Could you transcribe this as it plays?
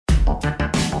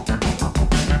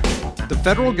The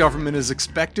federal government is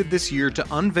expected this year to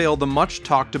unveil the much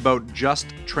talked about just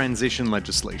transition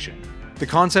legislation. The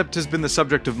concept has been the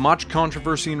subject of much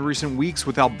controversy in recent weeks,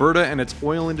 with Alberta and its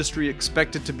oil industry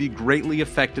expected to be greatly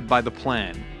affected by the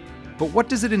plan. But what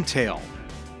does it entail?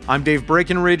 I'm Dave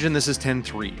Breckenridge, and this is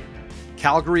 10-3.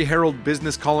 Calgary Herald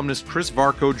business columnist Chris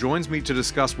Varcoe joins me to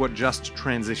discuss what just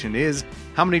transition is,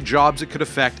 how many jobs it could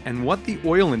affect, and what the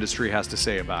oil industry has to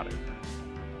say about it.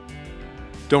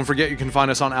 Don't forget you can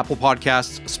find us on Apple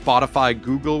Podcasts, Spotify,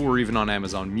 Google, or even on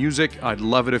Amazon Music. I'd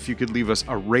love it if you could leave us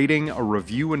a rating, a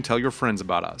review, and tell your friends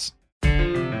about us.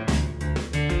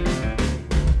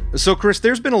 So, Chris,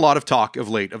 there's been a lot of talk of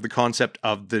late of the concept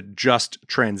of the just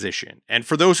transition. And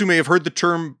for those who may have heard the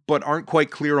term but aren't quite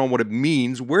clear on what it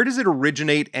means, where does it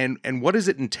originate and what does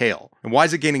it entail? And why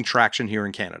is it gaining traction here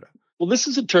in Canada? Well, this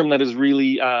is a term that has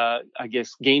really,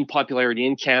 gained popularity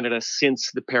in Canada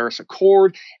since the Paris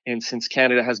Accord and since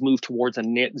Canada has moved towards a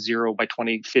net zero by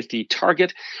 2050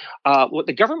 target. What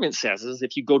the government says is,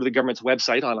 if you go to the government's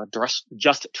website on a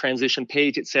just transition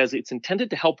page, it says it's intended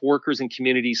to help workers and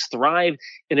communities thrive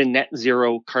in a net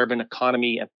zero carbon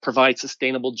economy and provide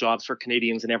sustainable jobs for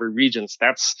Canadians in every region.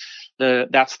 That's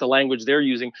the language they're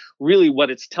using. Really, what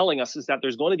it's telling us is that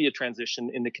there's going to be a transition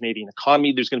in the Canadian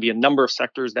economy. There's going to be a number of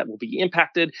sectors that will be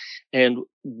impacted. And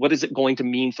what is it going to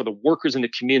mean for the workers in the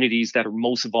communities that are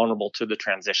most vulnerable to the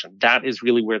transition? That is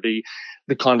really where the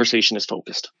conversation is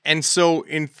focused. And so,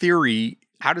 in theory,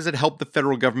 how does it help the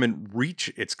federal government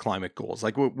reach its climate goals?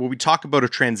 Like, when we talk about a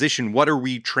transition, what are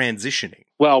we transitioning?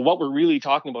 Well, what we're really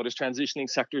talking about is transitioning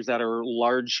sectors that are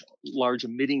large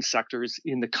emitting sectors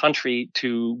in the country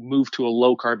to move to a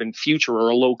low carbon future or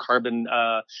a low carbon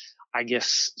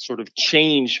sort of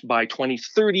change by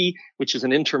 2030, which is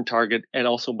an interim target, and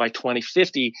also by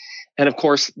 2050. And of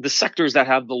course, the sectors that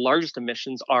have the largest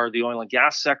emissions are the oil and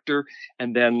gas sector,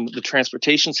 and then the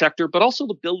transportation sector, but also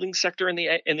the building sector and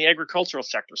the agricultural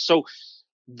sector. So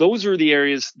those are the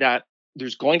areas that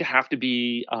there's going to have to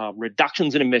be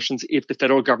reductions in emissions if the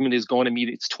federal government is going to meet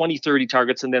its 2030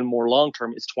 targets, and then more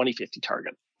long-term, its 2050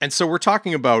 target. And so we're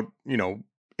talking about,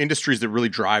 industries that really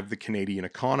drive the Canadian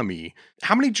economy.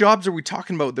 How many jobs are we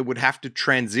talking about that would have to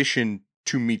transition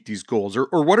to meet these goals? Or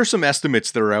what are some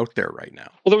estimates that are out there right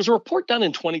now? Well, there was a report done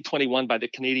in 2021 by the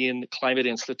Canadian Climate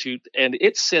Institute, and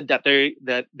it said that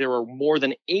there are more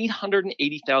than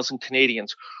 880,000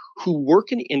 Canadians who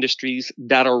work in industries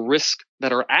that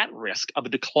are at risk of a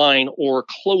decline or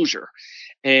closure.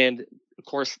 And of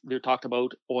course, they talked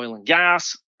about oil and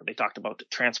gas. They talked about the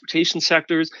transportation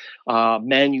sectors,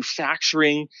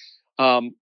 manufacturing.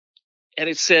 And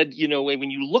it said,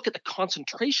 when you look at the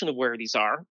concentration of where these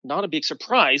are, not a big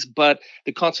surprise, but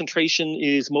the concentration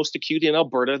is most acute in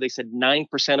Alberta. They said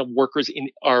 9% of workers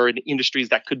are in industries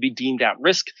that could be deemed at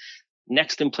risk.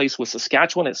 Next in place was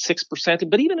Saskatchewan at 6%,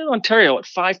 but even in Ontario at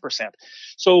 5%.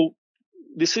 So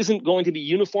this isn't going to be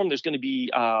uniform. There's going to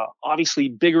be obviously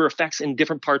bigger effects in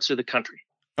different parts of the country.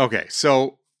 Okay,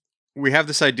 so we have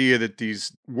this idea that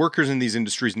these workers in these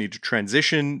industries need to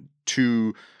transition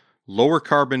to lower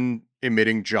carbon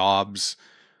emitting jobs.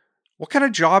 What kind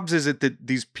of jobs is it that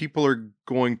these people are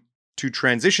going to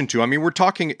transition to? I mean, we're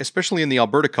talking, especially in the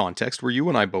Alberta context where you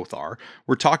and I both are,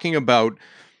 we're talking about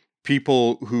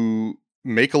people who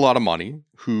make a lot of money,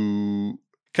 who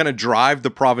kind of drive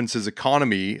the province's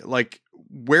economy. Like,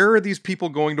 where are these people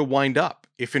going to wind up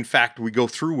if, in fact, we go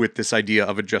through with this idea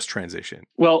of a just transition?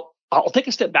 Well, I'll take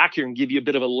a step back here and give you a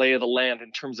bit of a lay of the land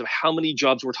in terms of how many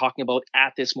jobs we're talking about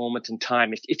at this moment in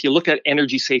time. If you look at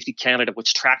Energy Safety Canada,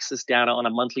 which tracks this data on a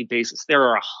monthly basis, there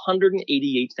are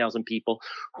 188,000 people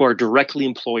who are directly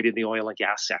employed in the oil and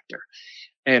gas sector.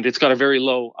 And it's got a very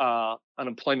low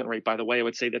unemployment rate, by the way. I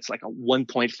would say that's like a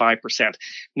 1.5%.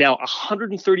 Now,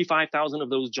 135,000 of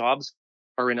those jobs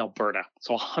are in Alberta.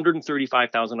 So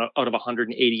 135,000 out of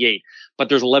 188. But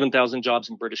there's 11,000 jobs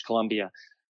in British Columbia,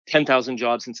 10,000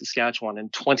 jobs in Saskatchewan,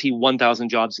 and 21,000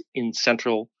 jobs in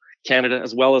central Canada,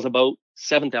 as well as about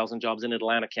 7,000 jobs in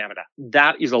Atlantic Canada.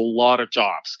 That is a lot of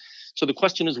jobs. So the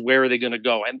question is, where are they going to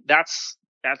go? And that's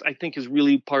I think is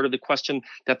really part of the question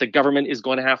that the government is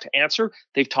going to have to answer.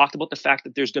 They've talked about the fact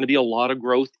that there's going to be a lot of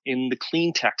growth in the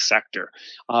clean tech sector.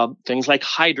 Things like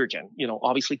hydrogen,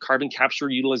 obviously carbon capture,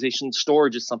 utilization,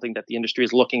 storage is something that the industry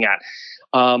is looking at.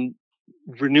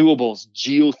 Renewables,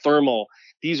 geothermal,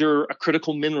 these are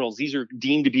critical minerals. These are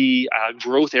deemed to be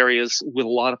growth areas with a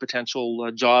lot of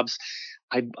potential jobs.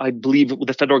 I believe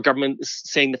the federal government is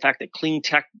saying the fact that clean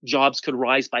tech jobs could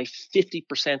rise by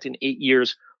 50% in 8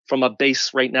 years from a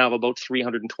base right now of about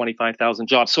 325,000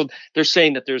 jobs. So they're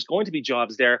saying that there's going to be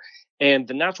jobs there. And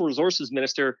the natural resources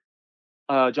minister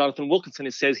Jonathan Wilkinson,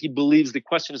 says he believes the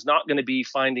question is not going to be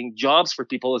finding jobs for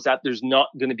people, is that there's not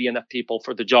going to be enough people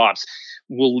for the jobs.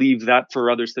 We'll leave that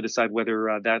for others to decide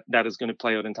whether that is going to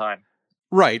play out in time.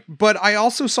 Right. But I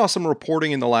also saw some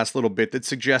reporting in the last little bit that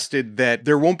suggested that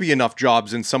there won't be enough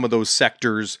jobs in some of those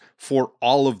sectors for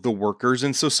all of the workers.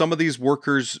 And so some of these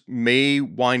workers may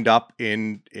wind up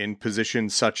in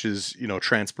positions such as,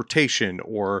 transportation,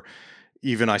 or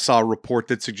even I saw a report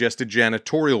that suggested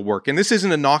janitorial work. And this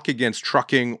isn't a knock against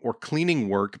trucking or cleaning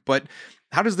work, but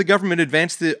how does the government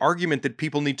advance the argument that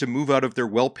people need to move out of their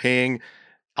well-paying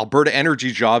Alberta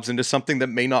energy jobs into something that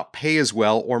may not pay as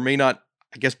well, or may not,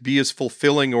 I guess, be as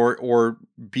fulfilling or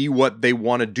be what they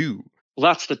want to do? Well,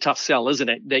 that's the tough sell, isn't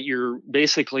it? That you're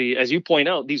basically, as you point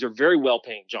out, these are very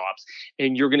well-paying jobs,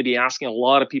 and you're going to be asking a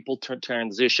lot of people to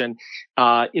transition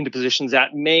into positions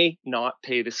that may not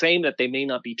pay the same, that they may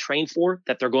not be trained for,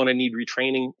 that they're going to need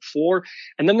retraining for.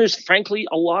 And then there's, frankly,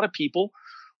 a lot of people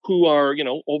who are,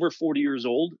 over 40 years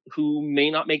old, who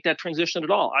may not make that transition at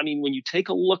all. I mean, when you take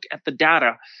a look at the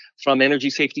data from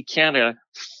Energy Safety Canada,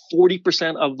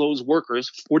 40% of those workers,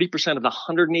 40% of the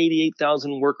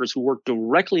 188,000 workers who work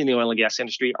directly in the oil and gas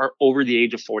industry are over the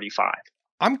age of 45.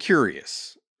 I'm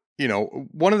curious.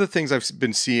 One of the things I've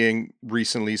been seeing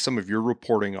recently, some of your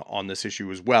reporting on this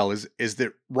issue as well, is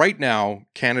that right now,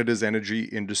 Canada's energy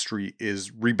industry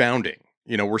is rebounding.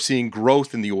 We're seeing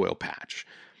growth in the oil patch.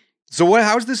 So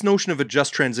how's this notion of a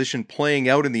just transition playing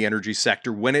out in the energy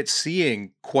sector when it's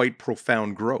seeing quite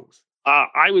profound growth?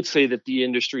 I would say that the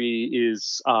industry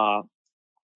is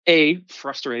A,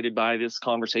 frustrated by this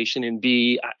conversation, and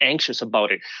B, anxious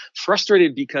about it.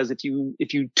 Frustrated because if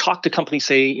you talk to companies,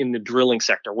 say in the drilling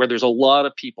sector, where there's a lot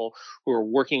of people who are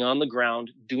working on the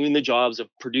ground, doing the jobs of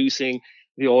producing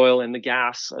the oil and the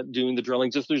gas, doing the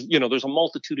drilling, there's a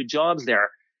multitude of jobs there.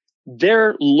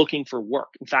 They're looking for work.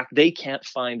 In fact, they can't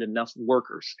find enough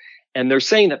workers. And they're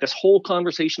saying that this whole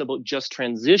conversation about just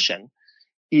transition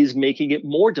is making it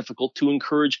more difficult to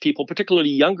encourage people, particularly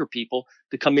younger people,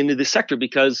 to come into this sector,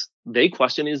 because they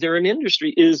question, is there an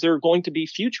industry? Is there going to be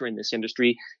future in this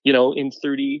industry, in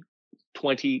 30,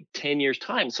 20, 10 years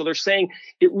time? So they're saying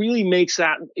it really makes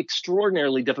that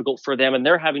extraordinarily difficult for them. And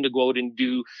they're having to go out and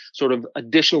do sort of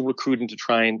additional recruiting to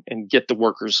try and get the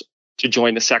workers to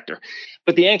join the sector.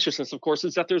 But the anxiousness, of course,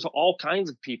 is that there's all kinds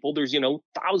of people. There's,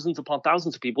 thousands upon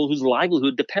thousands of people whose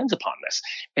livelihood depends upon this.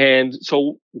 And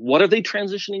so what are they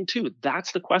transitioning to?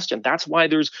 That's the question. That's why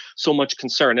there's so much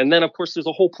concern. And then, of course, there's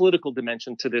a whole political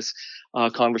dimension to this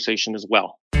conversation as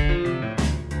well.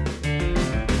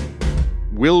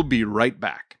 We'll be right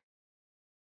back.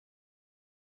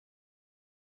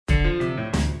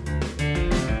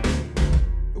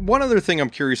 One other thing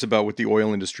I'm curious about with the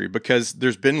oil industry, because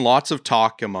there's been lots of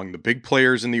talk among the big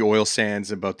players in the oil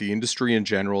sands about the industry in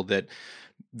general, that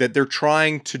they're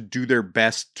trying to do their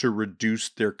best to reduce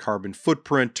their carbon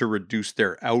footprint, to reduce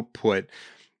their output.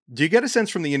 Do you get a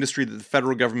sense from the industry that the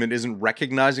federal government isn't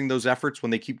recognizing those efforts when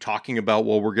they keep talking about,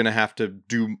 well, we're going to have to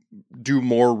do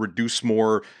more, reduce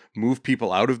more, move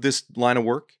people out of this line of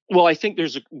work? Well, I think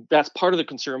that's part of the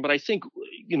concern, but I think,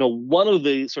 one of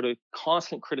the sort of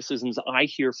constant criticisms I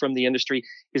hear from the industry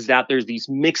is that there's these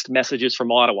mixed messages from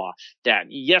Ottawa that,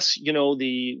 yes,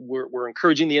 we're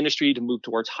encouraging the industry to move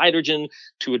towards hydrogen,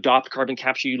 to adopt carbon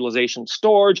capture, utilization,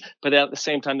 storage, but at the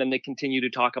same time, then they continue to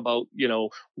talk about,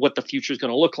 what the future is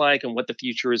going to look like and what the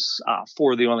future is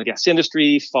for the oil and gas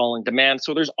industry, falling demand.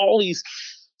 So there's all these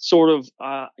sort of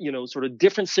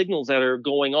different signals that are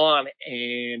going on,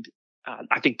 and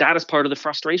I think that is part of the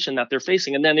frustration that they're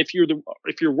facing. And then if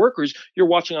you're workers, you're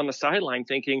watching on the sideline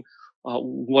thinking,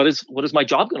 what is my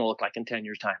job going to look like in 10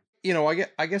 years' time?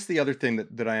 I guess the other thing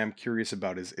that I am curious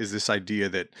about is this idea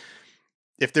that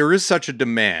if there is such a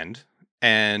demand,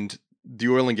 and the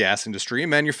oil and gas industry and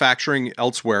manufacturing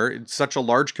elsewhere, it's such a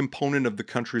large component of the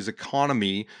country's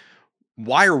economy,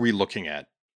 why are we looking at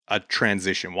a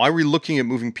transition? Why are we looking at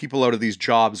moving people out of these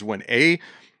jobs when A,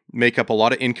 make up a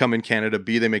lot of income in Canada,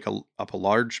 B, they make up a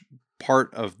large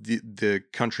part of the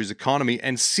country's economy,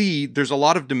 and C, there's a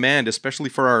lot of demand, especially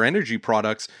for our energy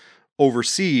products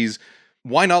overseas.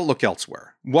 Why not look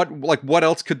elsewhere? What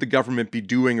else could the government be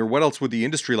doing, or what else would the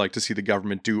industry like to see the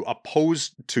government do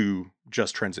opposed to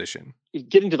just transition?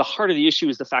 Getting to the heart of the issue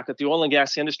is the fact that the oil and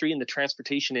gas industry and the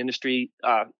transportation industry,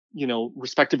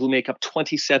 respectively make up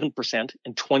 27%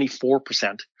 and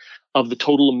 24% of the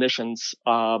total emissions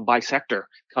by sector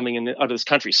coming in out of this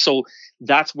country. So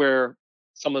that's where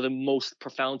some of the most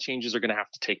profound changes are going to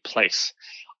have to take place.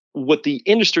 What the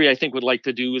industry, I think, would like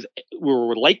to do is, or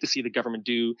would like to see the government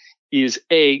do, is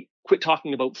A, quit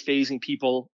talking about phasing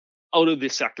people out of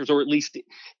these sectors, or at least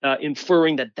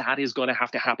inferring that that is going to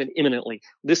have to happen imminently.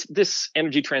 This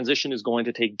energy transition is going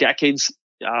to take decades.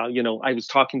 I was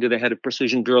talking to the head of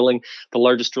Precision Drilling, the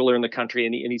largest driller in the country,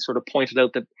 and he sort of pointed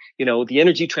out that, the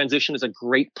energy transition is a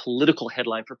great political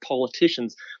headline for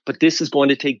politicians, but this is going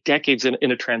to take decades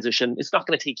in a transition. It's not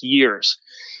going to take years.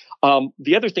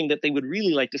 The other thing that they would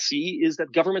really like to see is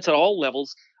that governments at all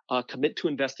levels commit to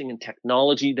investing in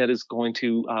technology that is going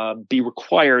to be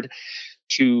required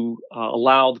to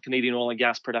allow the Canadian oil and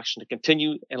gas production to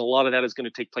continue. And a lot of that is going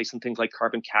to take place in things like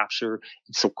carbon capture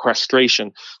and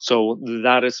sequestration. So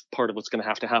that is part of what's going to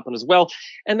have to happen as well.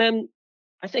 And then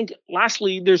I think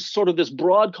lastly, there's sort of this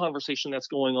broad conversation that's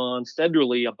going on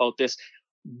federally about this,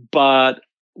 but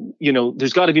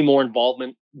there's got to be more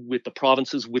involvement with the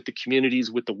provinces, with the communities,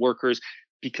 with the workers,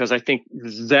 because I think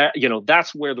that,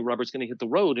 that's where the rubber's going to hit the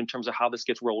road in terms of how this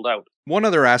gets rolled out. One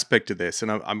other aspect to this,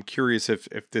 and I'm curious if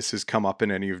this has come up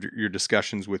in any of your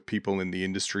discussions with people in the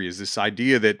industry, is this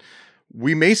idea that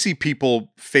we may see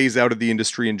people phase out of the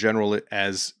industry in general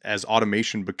as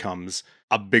automation becomes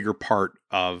a bigger part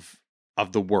of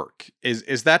the work.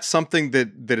 Is that something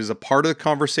that is a part of the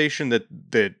conversation,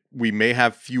 that we may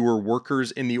have fewer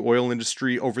workers in the oil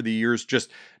industry over the years, just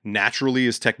naturally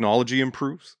as technology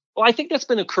improves? Well, I think that's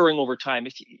been occurring over time.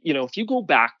 If you go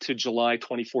back to July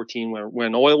 2014,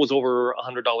 when oil was over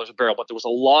 $100 a barrel, but there was a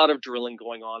lot of drilling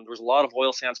going on, there was a lot of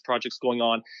oil sands projects going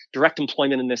on. Direct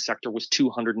employment in this sector was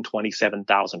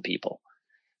 227,000 people.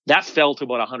 That fell to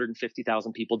about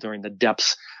 150,000 people during the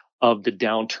depths of the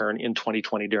downturn in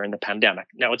 2020 during the pandemic.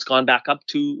 Now it's gone back up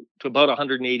to about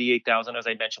 188,000, as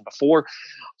I mentioned before.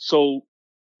 So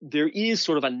there is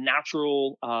sort of a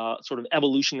natural sort of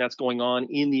evolution that's going on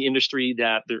in the industry,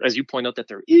 that there, as you point out, that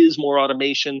there is more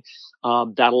automation,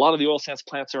 that a lot of the oil sands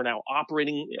plants are now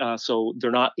operating. So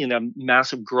they're not in a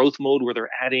massive growth mode where they're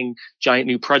adding giant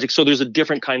new projects. So there's a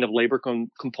different kind of labor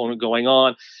component going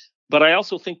on. But I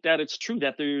also think that it's true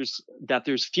that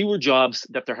there's fewer jobs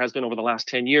that there has been over the last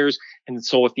 10 years. And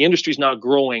so if the industry is not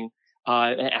growing,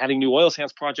 adding new oil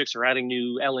sands projects or adding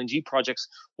new LNG projects,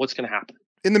 what's going to happen?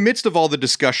 In the midst of all the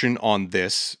discussion on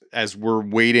this, as we're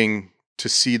waiting to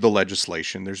see the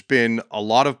legislation, there's been a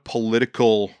lot of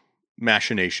political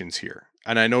machinations here.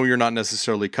 And I know you're not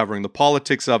necessarily covering the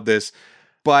politics of this,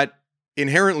 but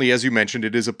inherently, as you mentioned,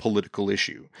 it is a political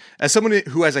issue. As someone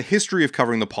who has a history of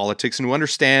covering the politics and who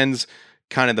understands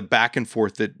kind of the back and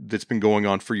forth that's been going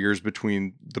on for years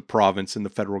between the province and the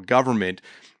federal government,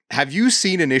 have you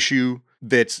seen an issue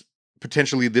that's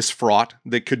potentially this fraught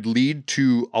that could lead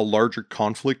to a larger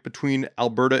conflict between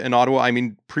Alberta and Ottawa? I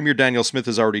mean, Premier Danielle Smith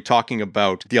is already talking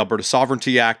about the Alberta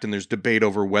Sovereignty Act, and there's debate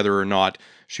over whether or not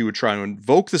she would try to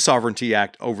invoke the Sovereignty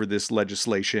Act over this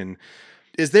legislation.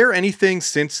 Is there anything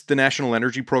since the National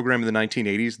Energy Program in the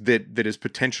 1980s that is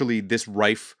potentially this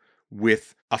rife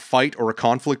with a fight or a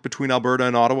conflict between Alberta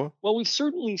and Ottawa? Well, we've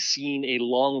certainly seen a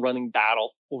long-running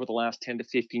battle over the last 10 to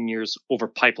 15 years over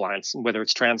pipelines, whether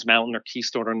it's Trans Mountain or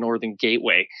Keystone or Northern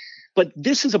Gateway. But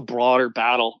this is a broader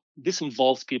battle. This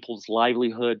involves people's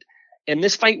livelihood. And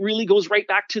this fight really goes right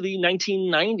back to the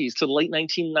 1990s, to the late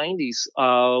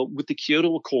 1990s, with the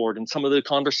Kyoto Accord and some of the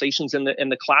conversations and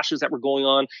the clashes that were going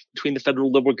on between the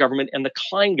federal Liberal government and the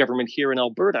Klein government here in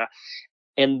Alberta.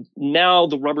 And now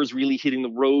the rubber's really hitting the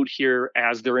road here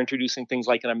as they're introducing things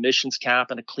like an emissions cap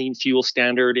and a clean fuel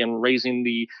standard and raising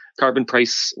the carbon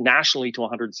price nationally to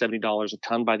 $170 a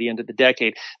ton by the end of the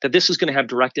decade, that this is going to have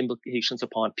direct implications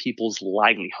upon people's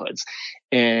livelihoods.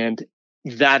 And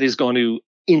that is going to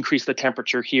increase the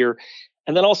temperature here.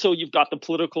 And then also you've got the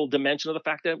political dimension of the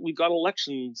fact that we've got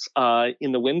elections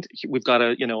in the wind. We've got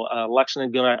an election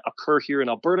that's going to occur here in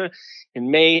Alberta in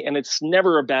May, and it's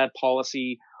never a bad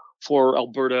policy for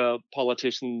Alberta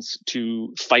politicians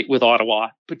to fight with Ottawa,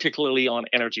 particularly on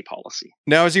energy policy.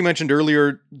 Now, as you mentioned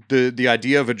earlier, the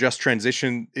idea of a just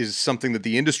transition is something that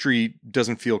the industry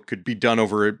doesn't feel could be done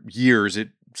over years. It's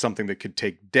something that could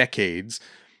take decades.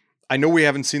 I know we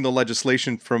haven't seen the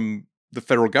legislation from the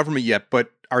federal government yet, but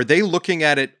are they looking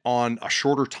at it on a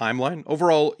shorter timeline?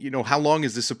 Overall, how long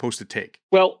is this supposed to take?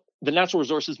 Well, the Natural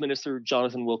Resources Minister,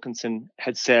 Jonathan Wilkinson,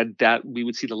 had said that we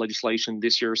would see the legislation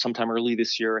this year, sometime early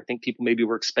this year. I think people maybe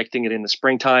were expecting it in the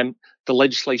springtime. The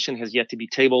legislation has yet to be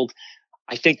tabled.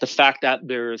 I think the fact that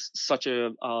there's such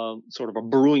a sort of a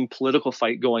brewing political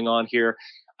fight going on here,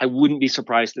 I wouldn't be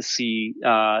surprised to see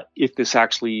if this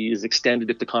actually is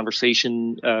extended, if the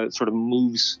conversation sort of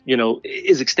moves,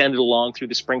 is extended along through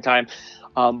the springtime.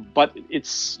 But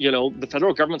it's, the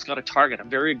federal government's got a target, a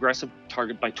very aggressive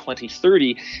target by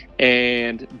 2030,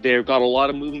 and they've got a lot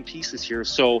of moving pieces here.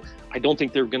 So I don't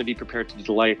think they're going to be prepared to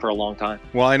delay for a long time.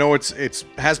 Well, I know it's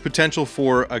has potential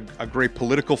for a great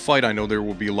political fight. I know there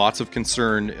will be lots of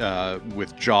concern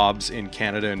with jobs in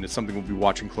Canada, and it's something we'll be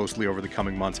watching closely over the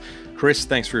coming months. Chris,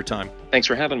 thanks for your time. Thanks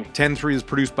for having me. 10-3 is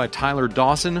produced by Tyler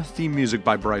Dawson, theme music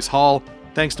by Bryce Hall.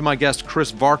 Thanks to my guest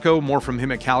Chris Varcoe. More from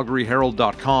him at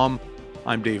calgaryherald.com.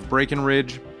 I'm Dave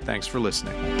Breckenridge. Thanks for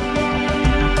listening.